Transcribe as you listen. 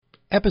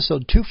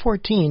episode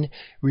 214,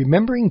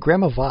 Remembering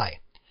Grandma Vi.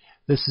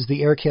 This is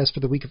the Ericast for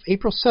the week of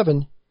April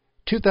 7,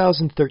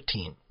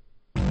 2013.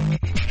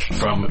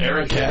 From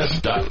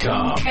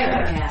Ericast.com.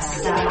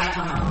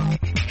 Ericast.com.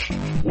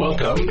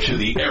 Welcome to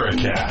the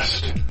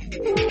Ericast.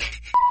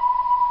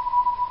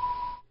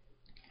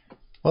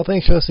 Well,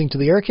 thanks for listening to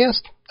the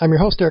Ericast. I'm your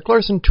host, Eric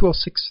Larson,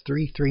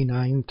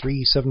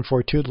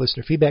 206-339-3742, the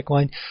listener feedback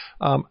line.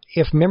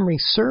 If memory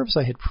serves,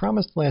 I had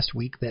promised last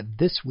week that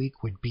this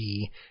week would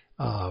be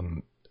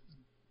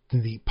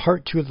the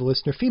part 2 of the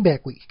listener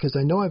feedback week, because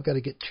I know I've got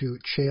to get to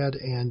Chad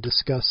and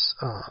discuss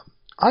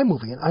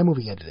iMovie and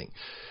iMovie editing.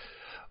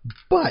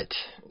 But,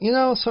 you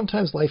know,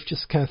 sometimes life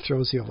just kind of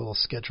throws you a little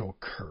schedule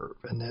curve,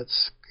 and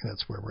that's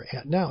where we're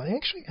at now. And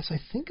actually, as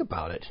I think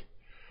about it,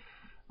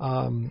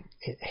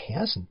 it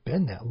hasn't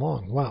been that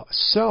long. Wow.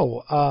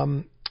 So,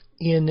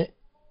 in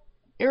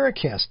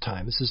Ericast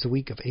time, this is the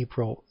week of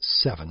April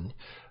 7,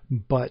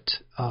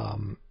 but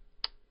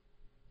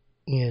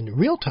in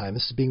real time,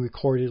 this is being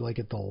recorded like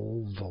at the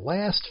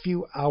last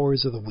few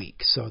hours of the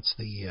week. So it's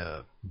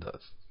the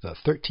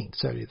 13th,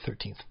 Saturday the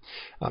 13th.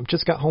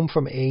 Just got home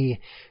from a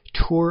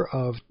tour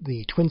of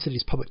the Twin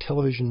Cities Public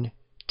Television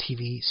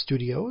TV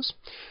studios.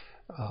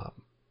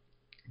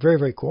 Very,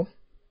 very cool.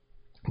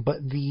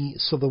 But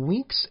the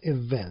week's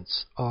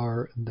events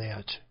are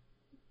that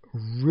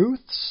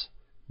Ruth's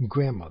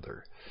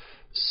grandmother,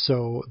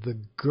 so the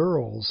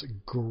girl's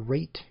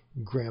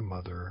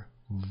great-grandmother,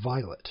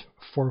 Violet,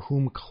 for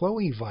whom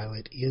Chloe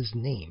Violet is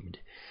named,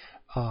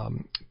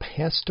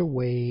 passed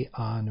away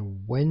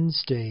on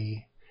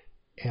Wednesday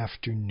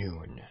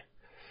afternoon.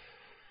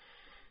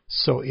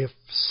 So if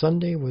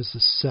Sunday was the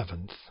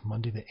 7th,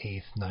 Monday the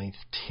 8th, 9th,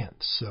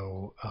 10th,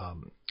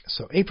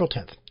 so April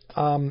 10th.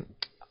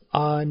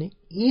 On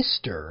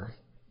Easter,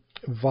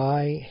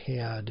 Vi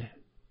had,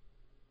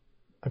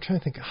 I'm trying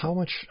to think how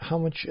much, by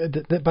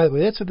the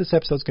way, that's what this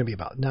episode's going to be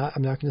about.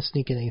 I'm not going to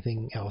sneak in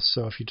anything else,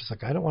 so if you're just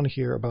like, I don't want to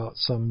hear about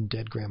some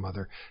dead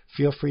grandmother,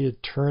 feel free to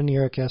turn the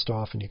Ericast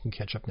off and you can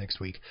catch up next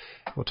week.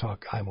 We'll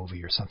talk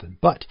iMovie or something.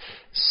 But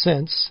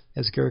since,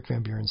 as Garrick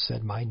Van Buren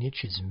said, my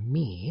niche is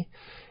me,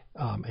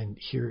 and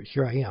here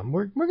I am,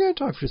 we're going to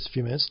talk for just a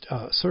few minutes,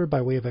 sort of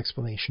by way of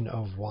explanation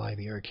of why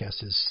the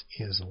Ericast is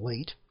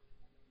late.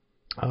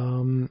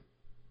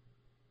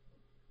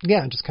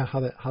 Just kind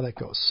of how that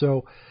goes.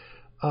 So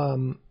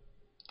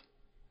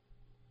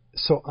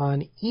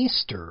on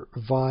Easter,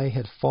 Vi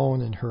had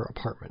fallen in her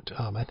apartment.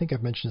 I think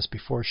I've mentioned this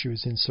before. She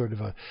was in sort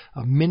of a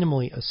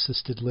minimally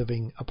assisted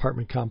living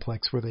apartment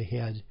complex where they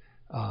had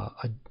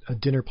a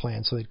dinner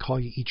plan. So they'd call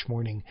you each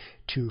morning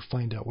to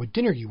find out what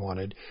dinner you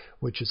wanted,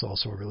 which is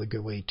also a really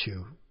good way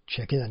to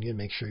check in on you and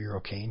make sure you're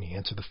okay, and you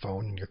answer the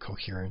phone and you're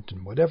coherent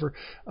and whatever,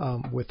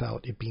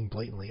 without it being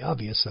blatantly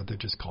obvious that they're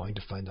just calling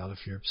to find out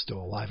if you're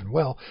still alive and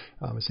well,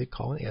 as they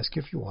call and ask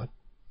you if you want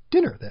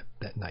dinner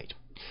that night.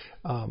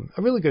 A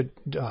really good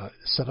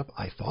setup,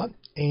 I thought,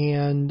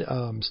 and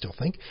still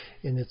think,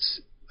 and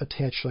it's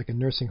attached like a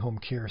nursing home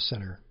care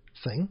center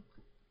thing.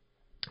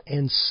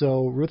 And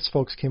so Ruth's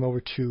folks came over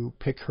to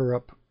pick her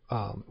up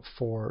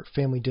for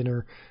family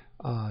dinner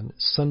on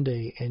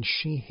Sunday, and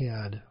she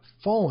had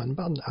fallen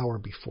about an hour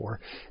before,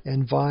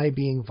 and Vi,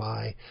 being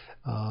Vi,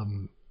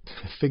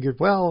 figured,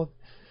 well,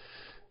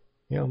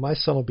 you know, my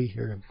son will be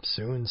here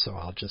soon, so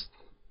I'll just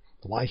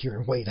lie here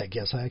and wait, I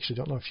guess. I actually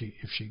don't know if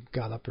she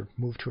got up or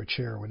moved to a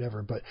chair or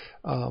whatever, but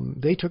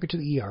they took her to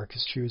the ER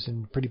because she was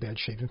in pretty bad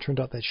shape, and it turned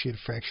out that she had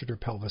fractured her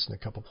pelvis in a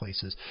couple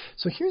places.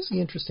 So here's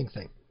the interesting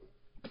thing.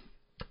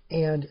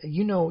 And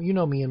you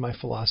know me and my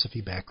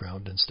philosophy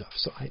background and stuff,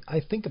 so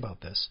I think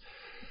about this.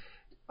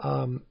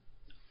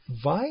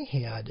 Vi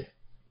had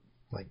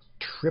like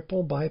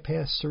triple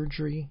bypass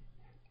surgery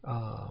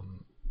 12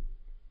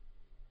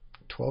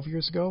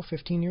 years ago,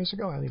 15 years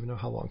ago, I don't even know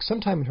how long,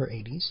 sometime in her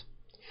 80s.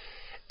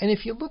 And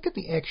if you look at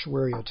the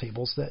actuarial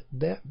tables,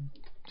 that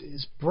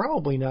is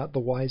probably not the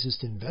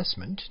wisest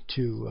investment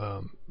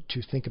to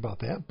think about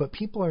that, but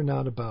people are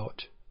not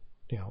about,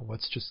 you know,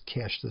 let's just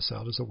cash this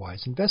out as a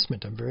wise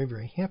investment. I'm very,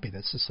 very happy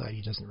that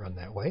society doesn't run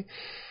that way.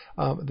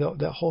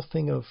 That whole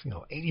thing of, you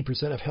know,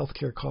 80% of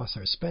healthcare costs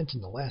are spent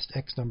in the last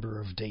X number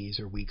of days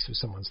or weeks of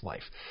someone's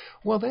life.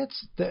 Well,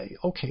 that's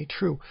okay,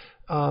 true.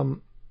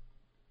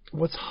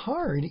 What's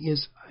hard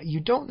is you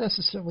don't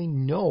necessarily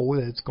know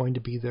that it's going to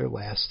be their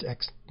last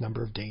X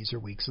number of days or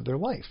weeks of their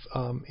life.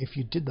 If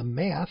you did the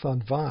math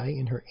on Vi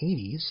in her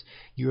 80s,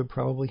 you would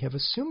probably have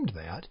assumed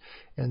that,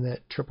 and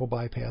that triple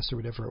bypass or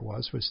whatever it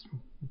was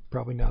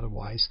probably not a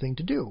wise thing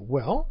to do.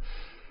 Well,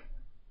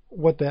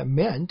 what that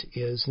meant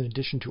is, in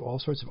addition to all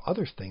sorts of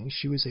other things,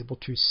 she was able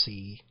to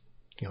see,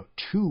 you know,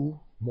 2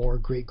 more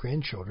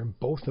great-grandchildren,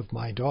 both of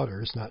my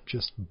daughters, not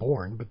just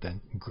born, but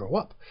then grow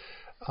up.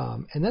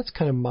 And that's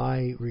kind of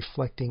my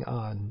reflecting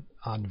on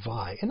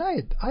Vi. And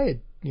I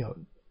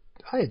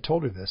had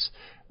told her this,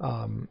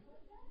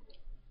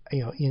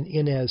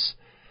 in as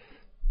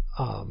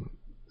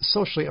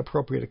socially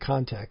appropriate a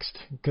context,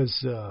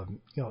 because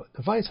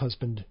Vi's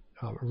husband,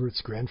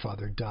 Ruth's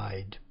grandfather,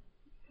 died,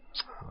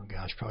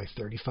 probably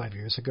 35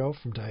 years ago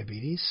from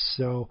diabetes.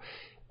 So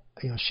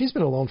she's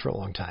been alone for a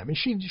long time, and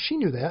she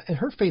knew that, and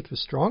her faith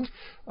was strong.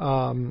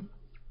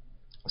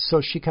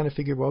 So she kind of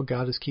figured, well,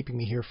 God is keeping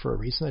me here for a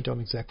reason. I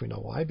don't exactly know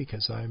why,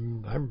 because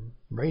I'm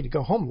ready to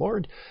go home,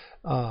 Lord.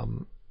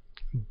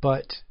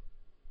 But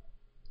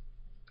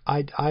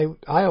I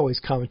always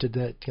commented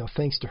that,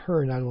 thanks to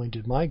her, not only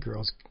did my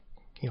girls,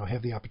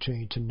 have the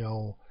opportunity to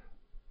know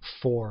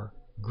 4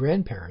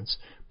 grandparents,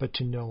 but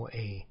to know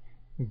a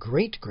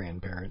great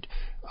grandparent,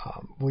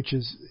 which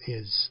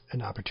is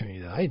an opportunity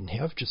that I didn't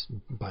have just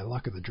by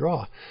luck of the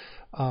draw.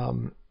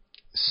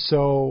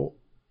 So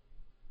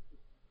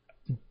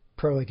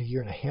probably like a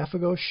year and a half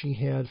ago, she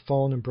had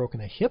fallen and broken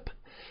a hip,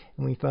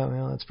 and we thought,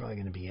 well, that's probably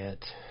going to be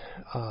it.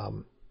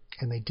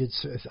 And they did.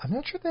 I'm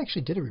not sure if they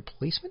actually did a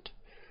replacement,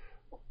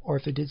 or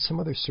if they did some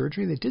other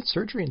surgery. They did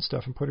surgery and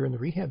stuff and put her in the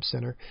rehab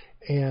center,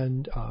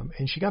 and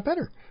she got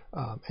better.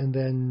 And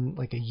then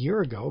like a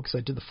year ago, because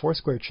I did the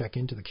Foursquare check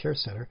into the care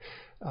center,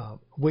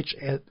 which,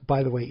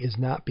 by the way, is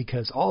not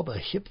because all the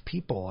hip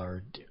people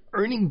are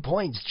earning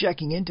points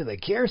checking into the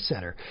care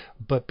center,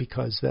 but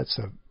because that's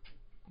a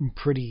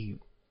pretty,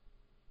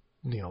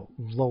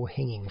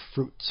 low-hanging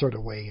fruit sort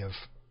of way of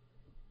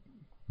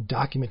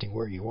documenting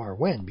where you are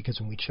when. Because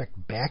when we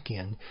checked back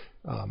in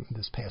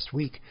this past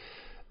week,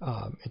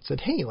 it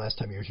said, hey, last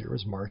time you were here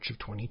was March of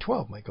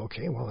 2012. I'm like,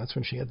 okay, well, that's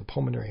when she had the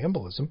pulmonary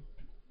embolism.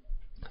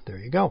 There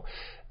you go.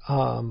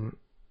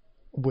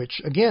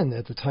 Which, again,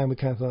 at the time we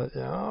kind of thought,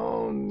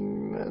 oh,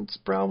 that's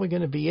probably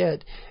going to be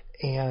it.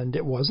 And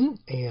it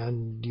wasn't.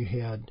 And you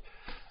had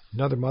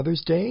another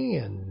Mother's Day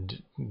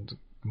and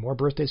more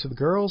birthdays for the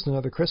girls,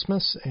 another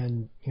Christmas,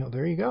 and,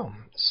 there you go.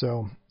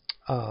 So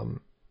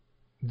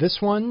this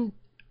one,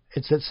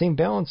 it's that same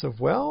balance of,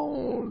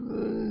 well,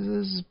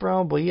 this is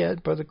probably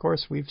it, but of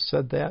course we've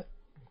said that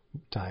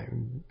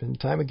time and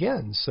time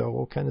again, so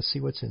we'll kind of see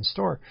what's in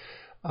store.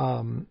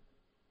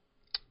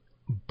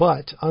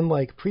 But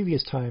unlike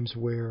previous times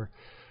where,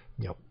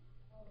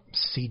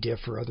 C. diff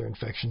or other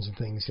infections and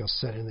things,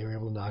 set in, they were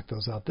able to knock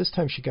those out. This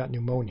time she got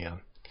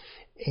pneumonia,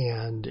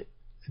 and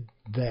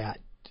that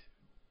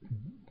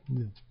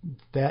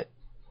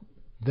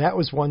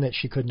was one that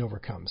she couldn't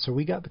overcome. So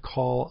we got the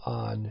call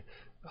on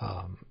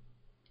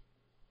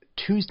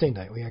Tuesday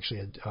night. We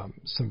actually had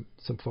some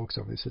folks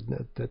over. They said,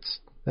 no,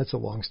 that's a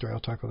long story. I'll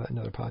talk about that in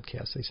another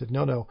podcast. They said,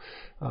 no,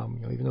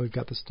 even though we've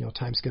got this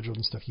time scheduled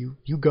and stuff,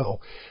 you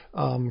go,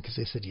 because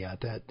they said, yeah, at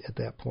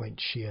that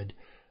point she'd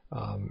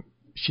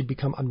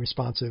become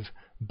unresponsive.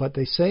 But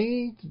they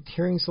say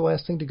hearing's the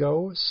last thing to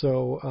go.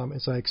 So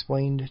as I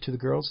explained to the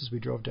girls as we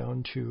drove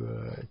down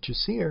to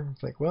see her,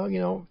 it's like, well,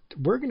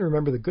 we're going to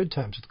remember the good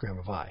times with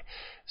Grandma Vi.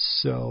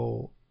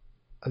 So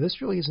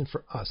this really isn't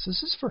for us.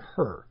 This is for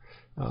her.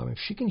 If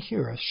she can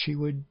hear us, she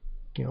would,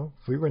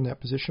 if we were in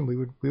that position, we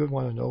would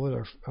want to know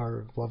that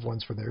our loved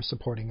ones were there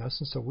supporting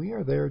us, and so we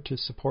are there to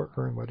support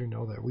her and let her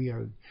know that we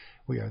are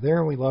there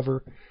and we love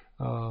her,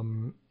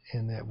 and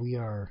that we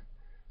are,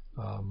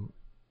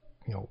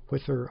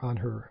 with her on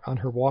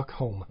her walk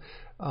home.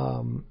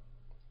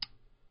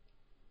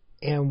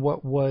 And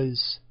what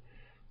was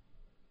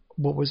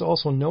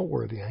also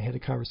noteworthy, I had a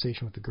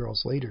conversation with the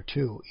girls later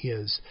too,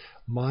 is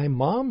my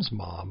mom's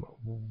mom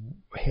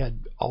had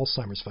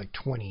Alzheimer's for like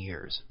 20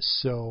 years.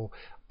 So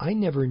I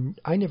never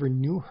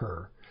knew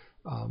her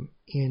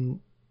in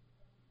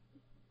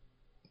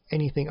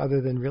anything other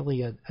than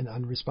really an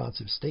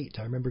unresponsive state.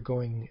 I remember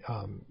going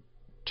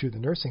to the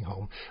nursing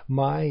home.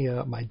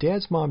 My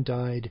dad's mom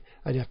died.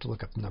 I'd have to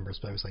look up the numbers,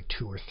 but I was like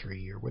 2 or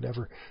 3 or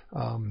whatever,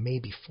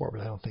 maybe 4,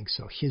 but I don't think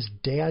so. His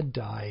dad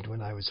died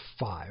when I was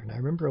 5, and I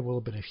remember a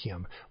little bit of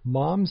him.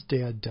 Mom's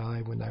dad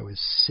died when I was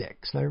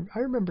 6, and I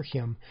remember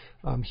him.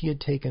 He had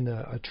taken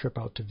a trip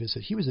out to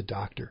visit. He was a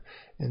doctor,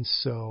 and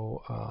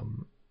so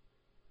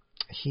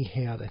he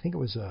had, I think it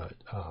was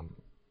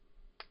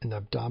an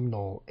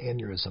abdominal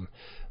aneurysm.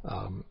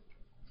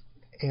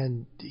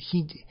 And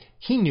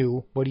he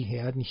knew what he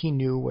had, and he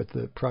knew what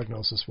the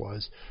prognosis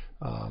was,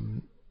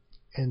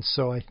 and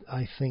so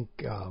I think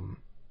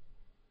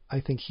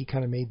he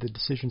kind of made the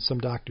decision some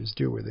doctors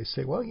do, where they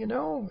say, well,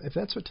 if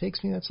that's what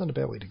takes me, that's not a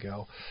bad way to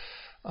go.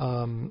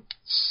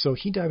 So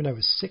he died when I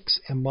was 6,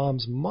 and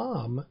Mom's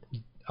mom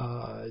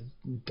died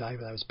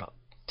when I was about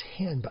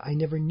 10, but I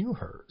never knew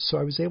her, so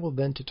I was able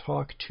then to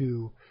talk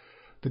to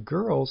the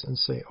girls and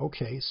say,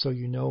 okay, so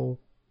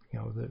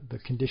the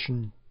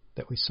condition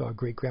that we saw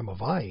Great Grandma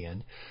Vi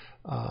in,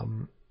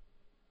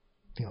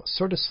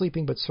 sort of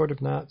sleeping, but sort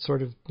of not,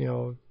 sort of,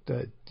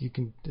 that you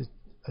can,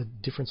 a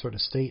different sort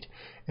of state,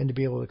 and to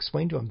be able to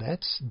explain to them,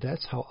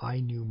 that's how I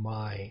knew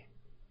my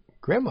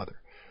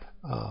grandmother,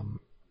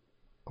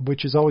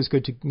 which is always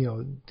good to,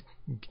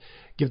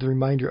 give the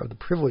reminder of the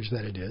privilege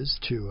that it is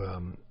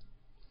to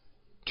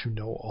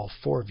know all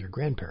 4 of your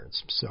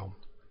grandparents. So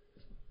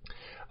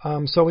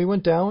we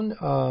went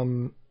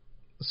down,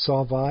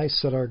 saw Vi,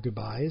 said our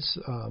goodbyes.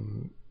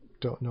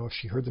 Don't know if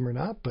she heard them or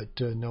not, but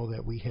know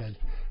that we'd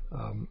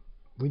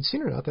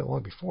seen her not that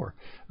long before.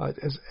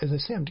 As I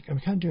say, I'm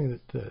kind of doing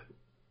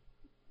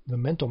the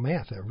mental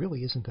math. That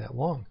really isn't that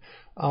long.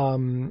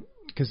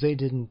 because they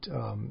didn't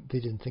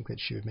think that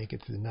she would make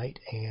it through the night,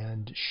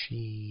 and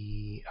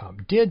she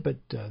did, but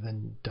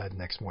then died the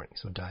next morning.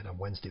 So died on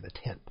Wednesday the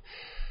 10th.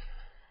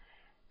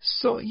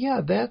 So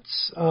yeah,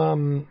 that's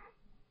and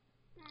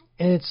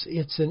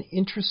it's an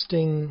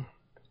interesting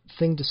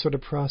thing to sort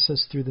of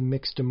process through the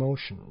mixed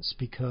emotions,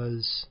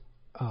 because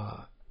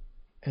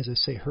as I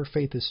say, her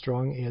faith is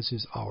strong, as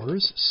is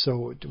ours.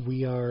 So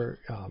we are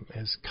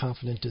as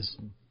confident as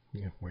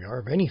we are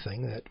of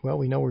anything that, well,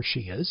 we know where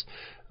she is,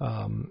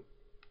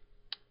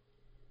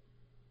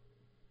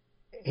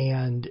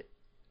 and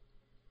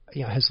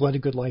has led a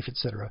good life,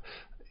 etc.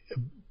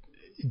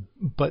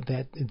 But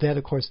that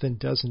of course then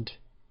doesn't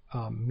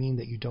mean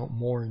that you don't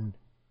mourn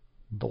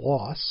the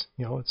loss.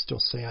 It's still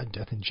sad.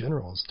 Death in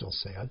general is still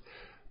sad.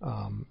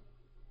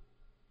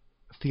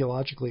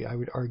 Theologically, I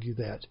would argue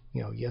that,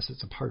 yes,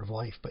 it's a part of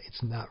life, but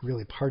it's not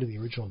really part of the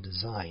original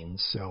design.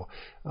 So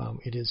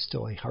it is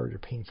still a hard or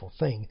painful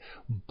thing.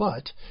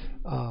 But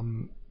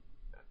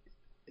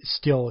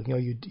still,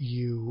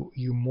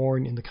 you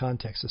mourn in the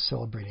context of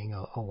celebrating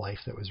a life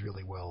that was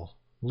really well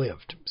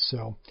lived.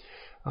 So,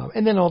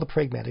 and then all the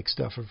pragmatic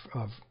stuff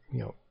of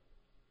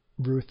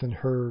Ruth and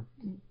her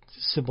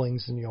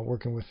siblings, and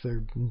working with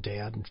their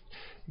dad and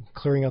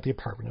clearing out the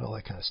apartment and all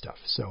that kind of stuff.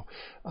 So,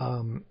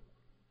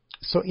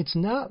 so it's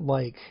not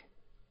like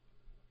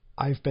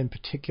I've been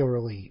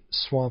particularly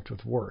swamped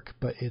with work,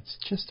 but it's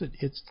just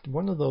it's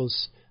one of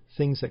those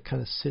things that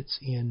kind of sits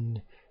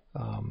in.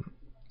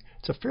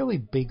 It's a fairly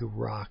big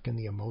rock in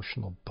the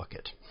emotional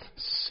bucket.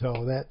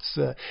 So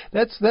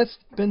that's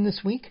been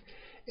this week,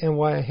 and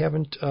why I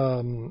haven't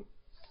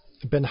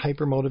been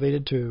hyper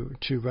motivated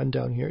to run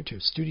down here to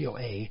Studio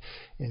A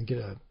and get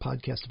a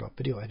podcast about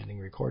video editing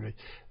recorded.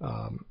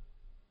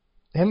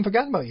 I haven't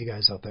forgotten about you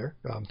guys out there.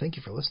 Thank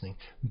you for listening.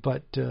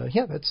 But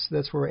yeah,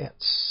 that's where we're at.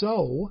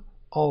 So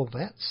all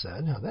that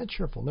said, on that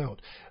cheerful note,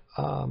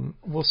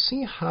 we'll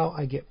see how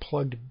I get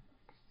plugged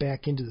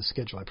back into the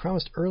schedule. I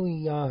promised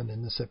early on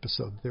in this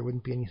episode that there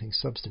wouldn't be anything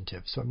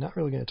substantive, so I'm not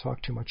really going to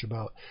talk too much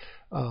about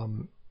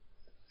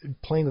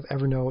playing with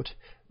Evernote,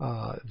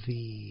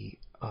 the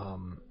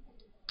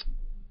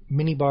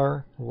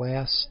minibar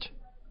last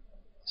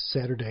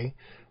Saturday.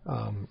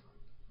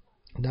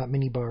 Not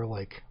minibar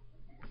like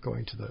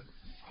going to the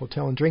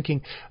hotel and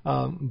drinking,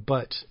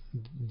 but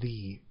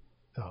the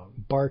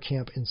bar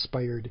camp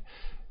inspired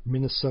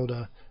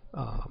Minnesota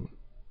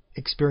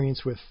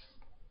experience with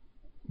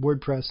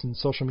WordPress and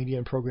social media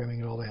and programming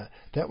and all that.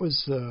 That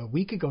was a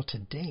week ago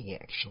today,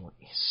 actually.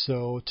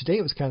 So today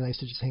it was kind of nice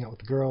to just hang out with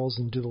the girls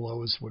and do the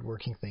Lowe's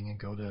woodworking thing and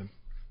go to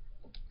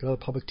the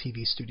public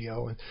TV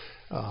studio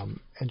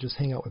and just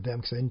hang out with them,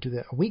 because I didn't do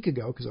that a week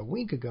ago. Because a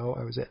week ago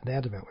I was at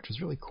that event, which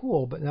was really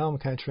cool. But now I'm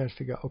kind of trying to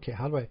figure out, okay,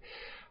 how do I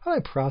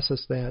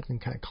process that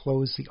and kind of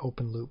close the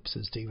open loops,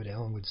 as David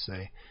Allen would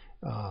say.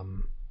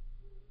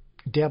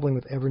 Dabbling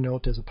with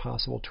Evernote as a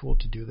possible tool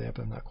to do that,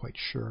 but I'm not quite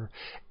sure.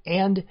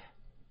 And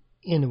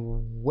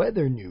in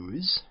weather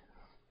news,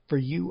 for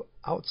you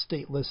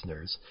outstate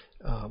listeners,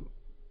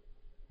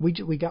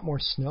 we got more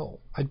snow.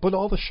 I put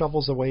all the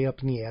shovels away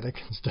up in the attic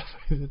and stuff.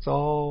 It's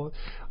all,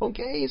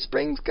 okay,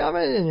 spring's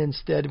coming, and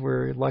instead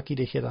we're lucky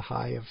to hit a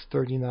high of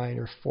 39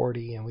 or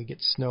 40, and we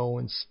get snow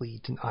and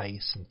sleet and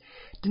ice, and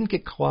didn't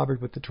get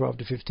clobbered with the 12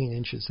 to 15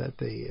 inches that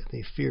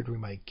they feared we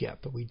might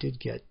get, but we did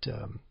get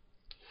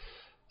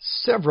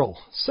several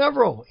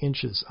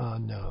inches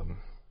on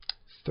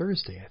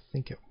Thursday, I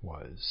think it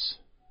was.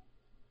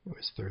 It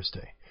was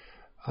Thursday.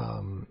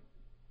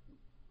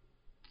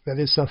 That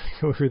is something.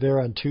 We were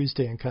there on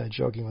Tuesday and kind of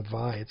joking with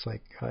Vi. It's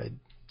like,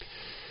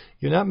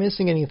 you're not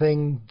missing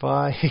anything,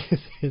 Vi.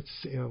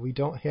 It's we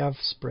don't have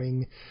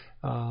spring.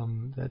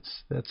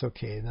 That's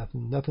okay.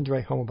 Nothing to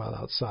write home about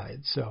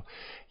outside. So,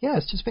 yeah,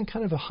 it's just been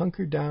kind of a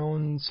hunker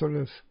down sort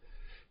of.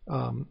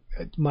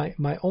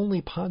 My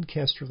only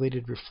podcast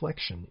related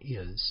reflection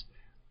is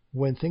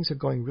when things are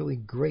going really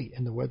great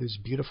and the weather's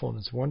beautiful and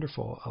it's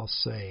wonderful, I'll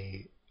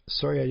say,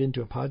 sorry I didn't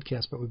do a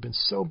podcast, but we've been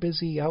so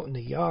busy out in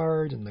the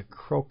yard and the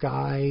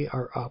crocus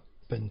are up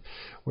and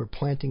we're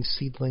planting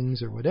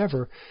seedlings or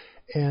whatever.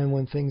 And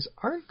when things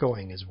aren't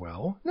going as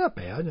well, not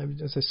bad. I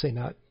mean, as I say,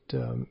 not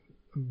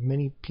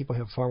many people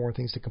have far more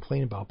things to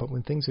complain about, but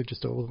when things are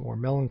just a little bit more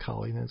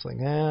melancholy, then it's like,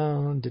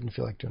 didn't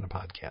feel like doing a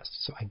podcast.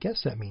 So I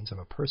guess that means I'm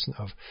a person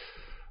of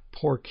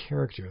poor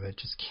character that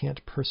just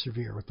can't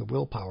persevere with the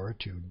willpower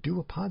to do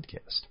a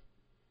podcast.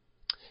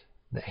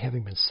 That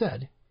having been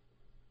said,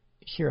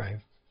 here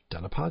I've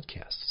done a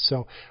podcast.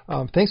 So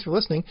thanks for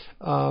listening.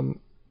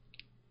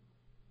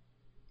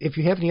 If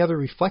you have any other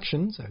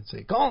reflections, I would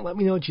say, go on, let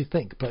me know what you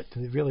think. But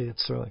really,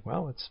 it's sort of like,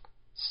 well, it's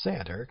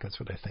sad, Eric. That's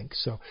what I think.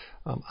 So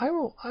I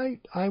will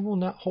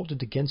not hold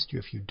it against you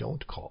if you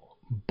don't call.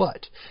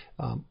 But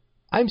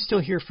I'm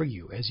still here for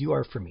you, as you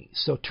are for me.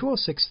 So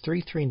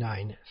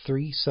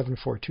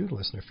 206-339-3742, the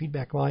listener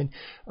feedback line.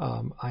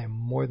 I am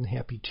more than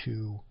happy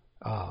to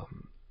have,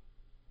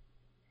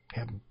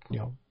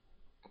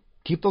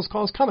 keep those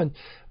calls coming.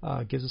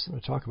 Gives us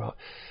something to talk about.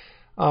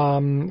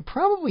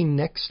 Probably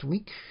next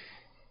week,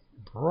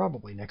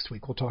 probably next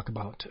week, we'll talk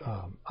about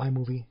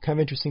iMovie. Kind of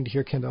interesting to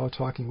hear Kendall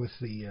talking with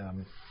the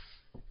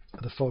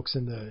folks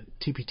in the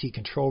TPT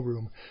control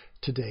room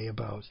today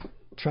about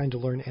trying to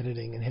learn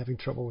editing and having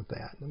trouble with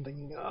that. And I'm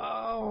thinking,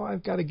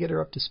 I've got to get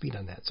her up to speed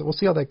on that. So we'll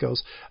see how that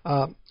goes.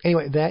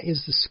 Anyway, that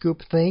is the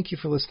scoop. Thank you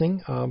for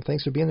listening.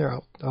 Thanks for being there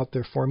out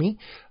there for me.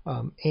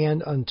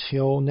 And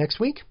until next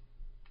week,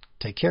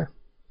 take care.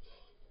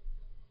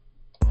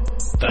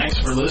 Thanks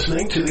for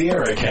listening to the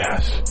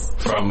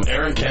Ericast from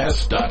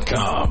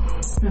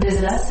Ericast.com.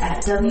 Visit us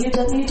at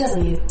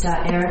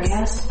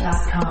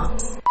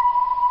www.ericast.com.